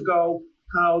 years ago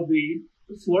how the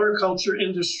the floriculture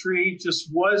industry just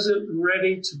wasn't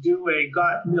ready to do a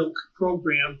got milk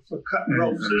program for cut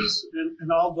roses,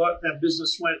 and all that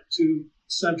business went to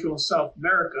Central and South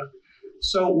America.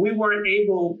 So we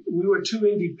were too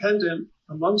independent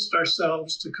amongst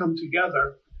ourselves to come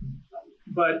together.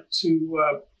 But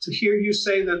to hear you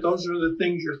say that those are the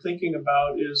things you're thinking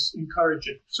about is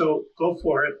encouraging. So go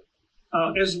for it.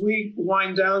 As we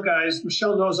wind down, guys,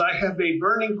 Michelle knows I have a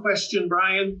burning question,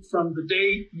 Brian, from the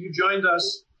day you joined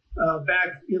us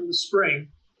back in the spring.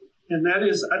 And that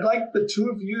is, I'd like the two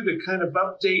of you to kind of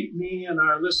update me and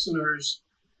our listeners.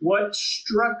 What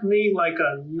struck me like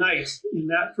a knife in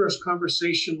that first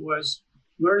conversation was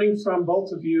learning from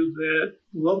both of you that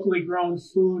locally grown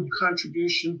food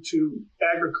contribution to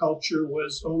agriculture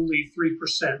was only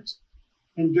 3%.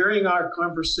 And during our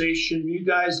conversation, you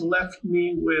guys left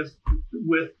me with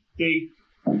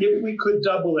if we could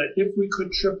double it, if we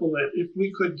could triple it, if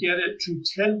we could get it to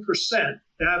 10%,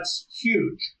 that's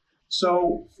huge.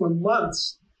 So for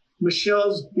months,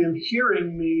 Michelle's been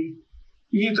hearing me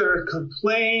either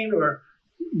complain or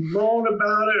moan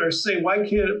about it or say, why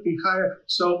can't it be higher?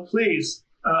 So please,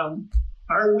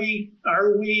 are we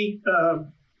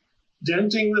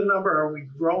denting the number? Are we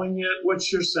growing it?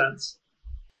 What's your sense?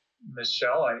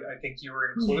 Michelle, I think you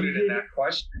were included in that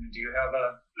question. Do you have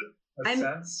a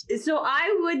sense? So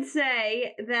I would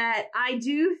say that I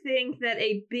do think that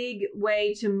a big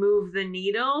way to move the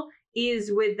needle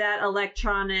is with that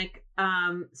electronic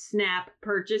SNAP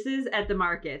purchases at the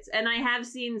markets. And I have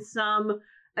seen some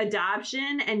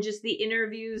adoption, and just the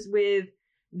interviews with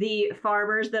the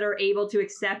farmers that are able to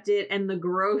accept it and the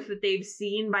growth that they've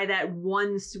seen by that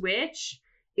one switch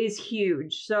is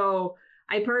huge. So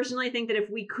I personally think that if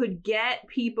we could get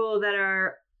people that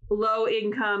are low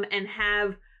income and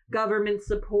have government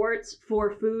supports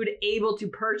for food able to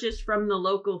purchase from the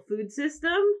local food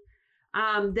system,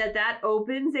 that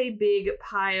opens a big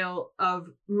pile of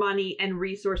money and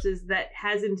resources that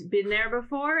hasn't been there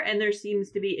before, and there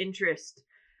seems to be interest.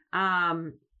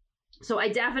 So I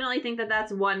definitely think that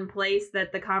that's one place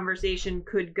that the conversation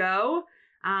could go,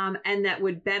 and that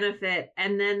would benefit.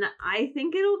 And then I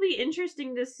think it'll be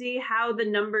interesting to see how the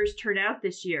numbers turn out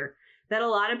this year. That a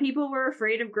lot of people were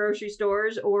afraid of grocery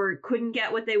stores or couldn't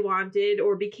get what they wanted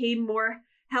or became more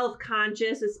health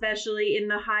conscious, especially in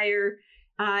the higher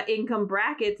income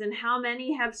brackets, and how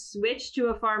many have switched to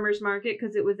a farmer's market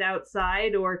because it was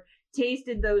outside or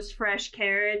tasted those fresh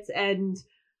carrots and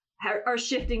are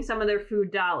shifting some of their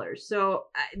food dollars. So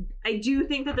I do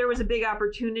think that there was a big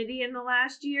opportunity in the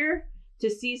last year to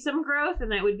see some growth,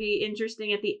 and it would be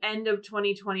interesting at the end of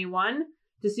 2021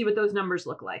 to see what those numbers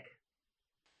look like.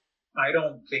 I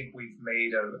don't think we've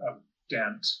made a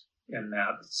dent in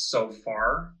that so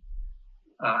far.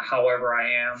 However,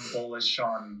 I am bullish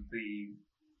on the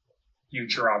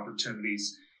future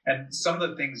opportunities and some of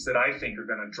the things that I think are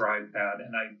going to drive that.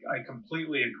 And I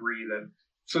completely agree that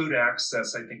food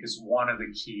access, I think, is one of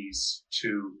the keys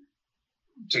to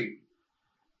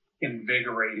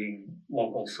invigorating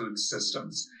local food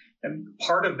systems. And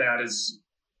part of that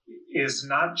is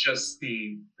not just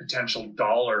the potential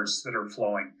dollars that are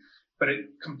flowing, but it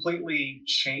completely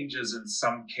changes in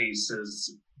some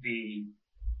cases the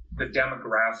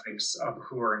demographics of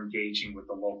who are engaging with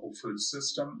the local food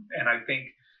system. And I think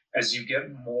as you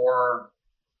get more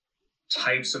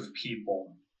types of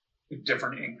people,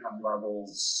 different income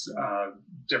levels,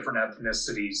 different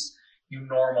ethnicities, you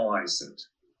normalize it.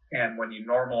 And when you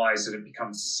normalize it, it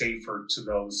becomes safer to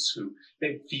those who,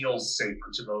 it feels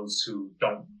safer to those who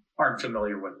aren't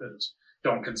familiar with it,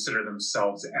 don't consider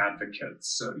themselves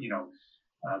advocates,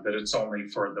 that it's only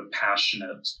for the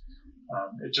passionate.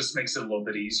 It just makes it a little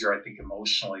bit easier, I think,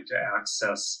 emotionally to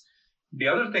access. The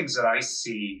other things that I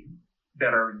see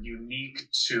that are unique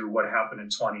to what happened in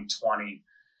 2020,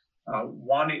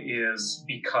 one is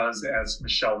because, as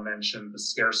Michelle mentioned, the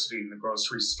scarcity in the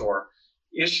grocery store,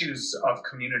 issues of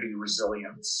community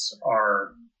resilience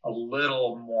are a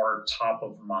little more top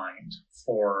of mind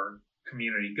for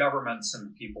community governments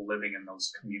and people living in those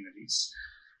communities.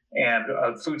 And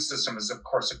a food system is, of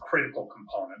course, a critical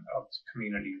component of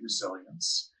community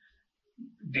resilience.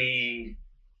 The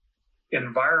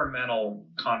environmental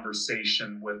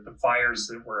conversation with the fires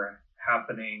that were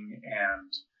happening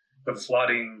and the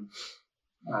flooding,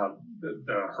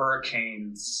 the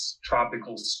hurricanes,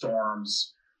 tropical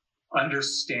storms,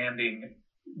 understanding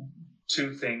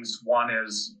two things. One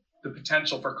is the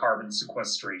potential for carbon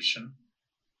sequestration,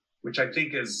 which I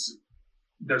think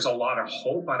there's a lot of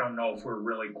hope. I don't know if we're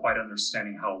really quite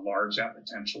understanding how large that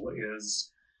potential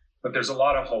is, but there's a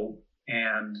lot of hope.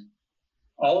 And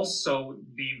also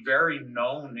the very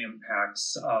known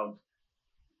impacts of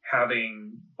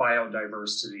having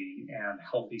biodiversity and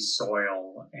healthy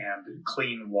soil and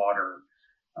clean water.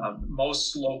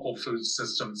 Most local food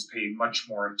systems pay much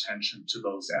more attention to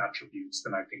those attributes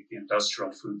than I think the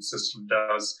industrial food system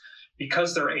does,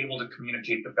 because they're able to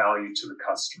communicate the value to the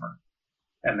customer,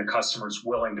 and the customer is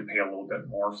willing to pay a little bit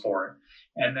more for it.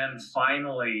 And then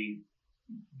finally,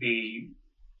 the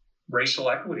racial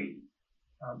equity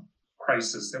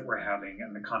crisis that we're having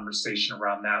and the conversation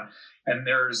around that. And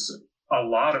there's a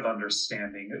lot of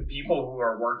understanding that people who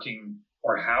are working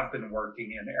or have been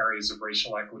working in areas of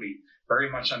racial equity very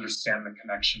much understand the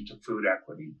connection to food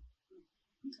equity.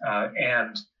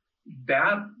 And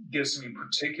that gives me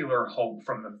particular hope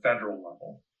from the federal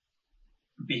level,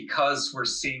 because we're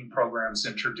seeing programs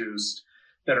introduced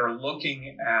that are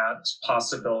looking at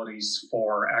possibilities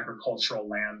for agricultural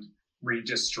land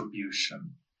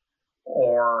redistribution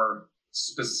or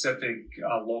specific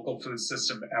local food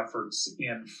system efforts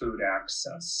in food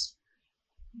access.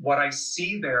 What I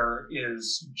see there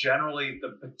is generally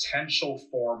the potential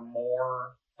for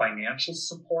more financial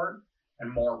support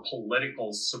and more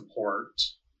political support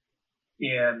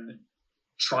in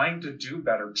trying to do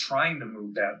better, trying to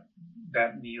move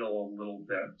that needle a little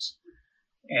bit.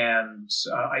 And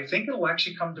I think it'll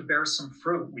actually come to bear some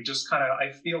fruit. We just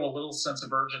I feel a little sense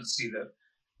of urgency that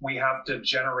we have to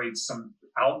generate some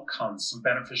outcomes, some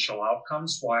beneficial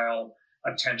outcomes, while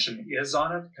attention is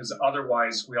on it, because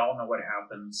otherwise we all know what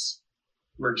happens.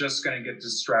 We're just going to get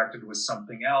distracted with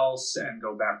something else and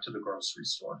go back to the grocery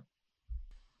store.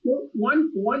 Well,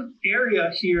 one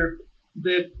area here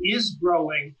that is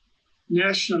growing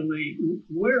nationally,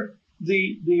 where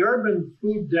the urban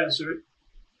food desert,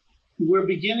 we're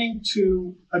beginning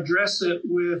to address it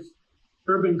with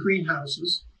urban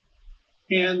greenhouses.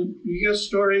 And you get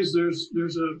stories,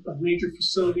 there's a major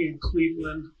facility in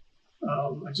Cleveland.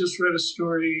 I just read a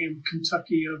story in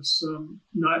Kentucky of some,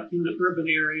 not in the urban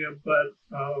area, but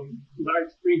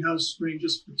large greenhouse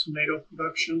ranges for tomato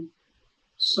production.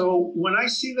 So when I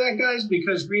see that, guys,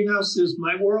 because greenhouse is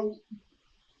my world,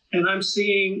 and I'm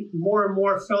seeing more and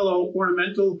more fellow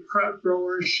ornamental crop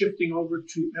growers shifting over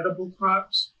to edible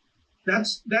crops,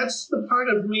 that's the part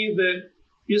of me that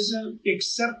isn't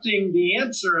accepting the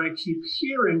answer I keep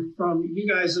hearing from you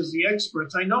guys as the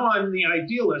experts. I know I'm the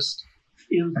idealist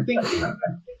in thinking of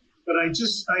it, but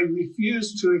I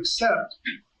refuse to accept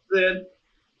that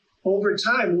over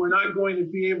time we're not going to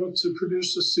be able to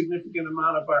produce a significant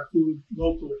amount of our food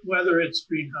locally, whether it's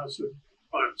greenhouse or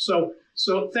farm.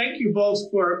 So thank you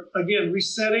both for, again,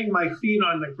 resetting my feet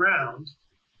on the ground.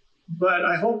 But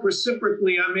I hope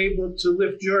reciprocally I'm able to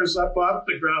lift yours up off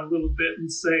the ground a little bit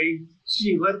and say,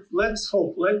 gee, let's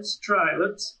hope, let's try,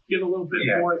 let's get a little bit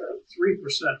more than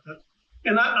 3%.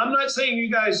 And I'm not saying you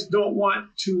guys don't want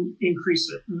to increase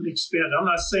it and expand. I'm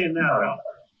not saying that at all.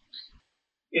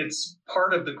 It's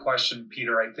part of the question,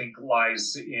 Peter, I think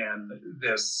lies in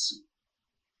this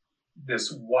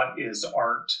what is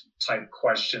art type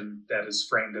question that is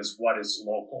framed as what is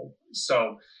local.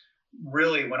 So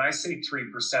really, when I say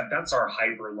 3%, that's our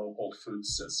hyper-local food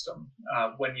system.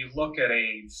 When you look at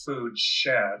a food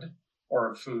shed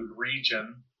or a food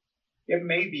region, it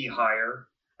may be higher.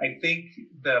 I think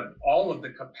that all of the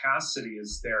capacity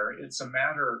is there. That's a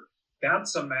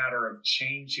matter of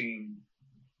changing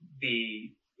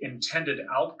the intended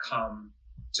outcome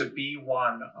to be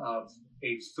one of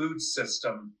a food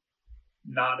system,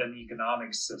 not an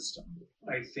economic system.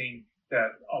 I think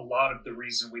that a lot of the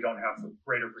reason we don't have a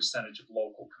greater percentage of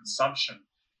local consumption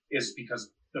is because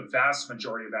the vast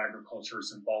majority of agriculture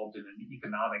is involved in an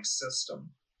economic system,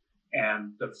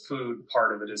 and the food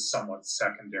part of it is somewhat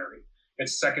secondary.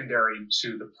 It's secondary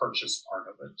to the purchase part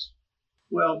of it.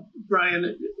 Well,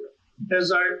 Brian,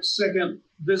 as our second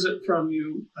visit from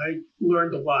you, I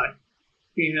learned a lot.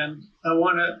 And I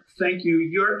want to thank you.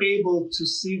 You're able to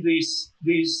see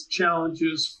these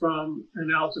challenges from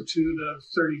an altitude of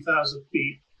 30,000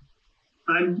 feet.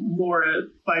 I'm more at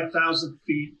 5,000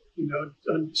 feet,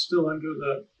 I'm still under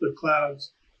the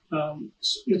clouds.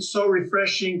 It's so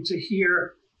refreshing to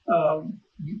hear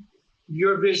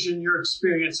your vision, your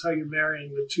experience, how you're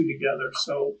marrying the two together.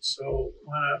 So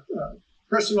on a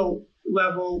personal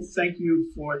level, thank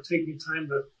you for taking time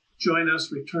to join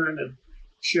us, return, and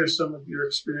share some of your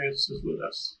experiences with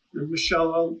us. And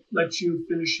Michelle, I'll let you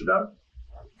finish it up.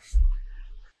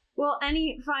 Well,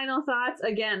 any final thoughts?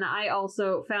 Again, I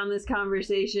also found this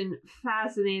conversation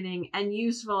fascinating and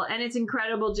useful, and it's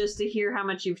incredible just to hear how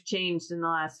much you've changed in the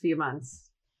last few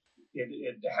months.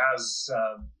 It has,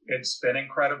 it's been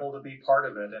incredible to be part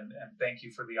of it, and thank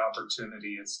you for the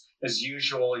opportunity. It's, as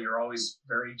usual, you're always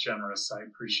very generous. I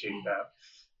appreciate that.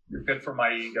 You're good for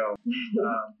my ego.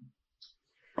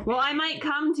 Well, I might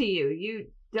come to you. You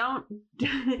don't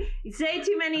you say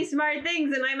too many smart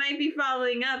things, and I might be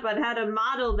following up on how to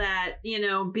model that,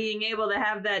 being able to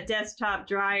have that desktop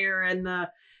dryer and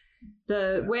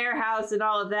the warehouse and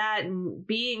all of that, and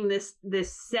being this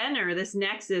center, this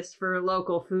nexus for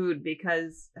local food,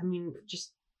 because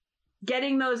just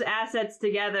getting those assets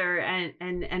together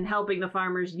and helping the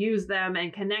farmers use them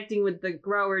and connecting with the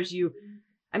growers,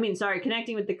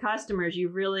 connecting with the customers,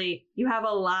 you have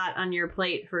a lot on your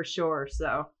plate for sure.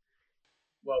 So,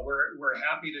 well, we're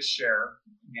happy to share,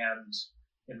 and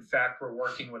in fact, we're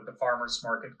working with the Farmers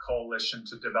Market Coalition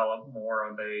to develop more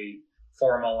of a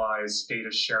formalized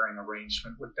data sharing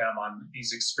arrangement with them on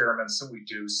these experiments that we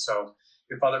do. So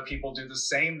if other people do the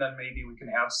same, then maybe we can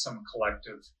have some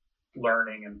collective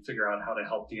learning and figure out how to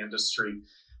help the industry.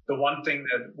 The one thing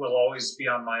that will always be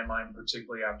on my mind,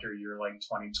 particularly after a year like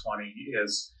 2020,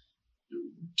 is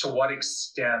to what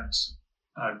extent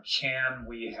can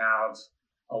we have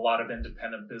a lot of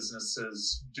independent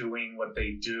businesses doing what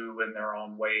they do in their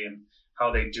own way and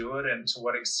how they do it, and to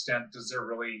what extent does there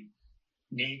really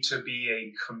need to be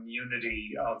a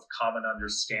community of common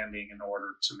understanding in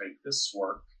order to make this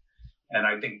work? And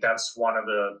I think that's one of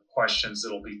the questions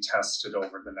that will be tested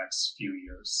over the next few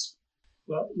years.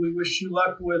 Well, we wish you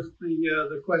luck with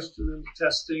the question and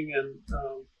testing.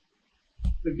 And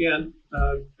again,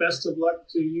 best of luck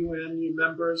to you and your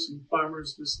members and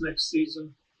farmers this next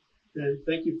season. And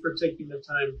thank you for taking the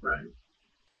time, Brian.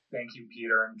 Thank you,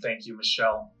 Peter, and thank you,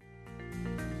 Michelle.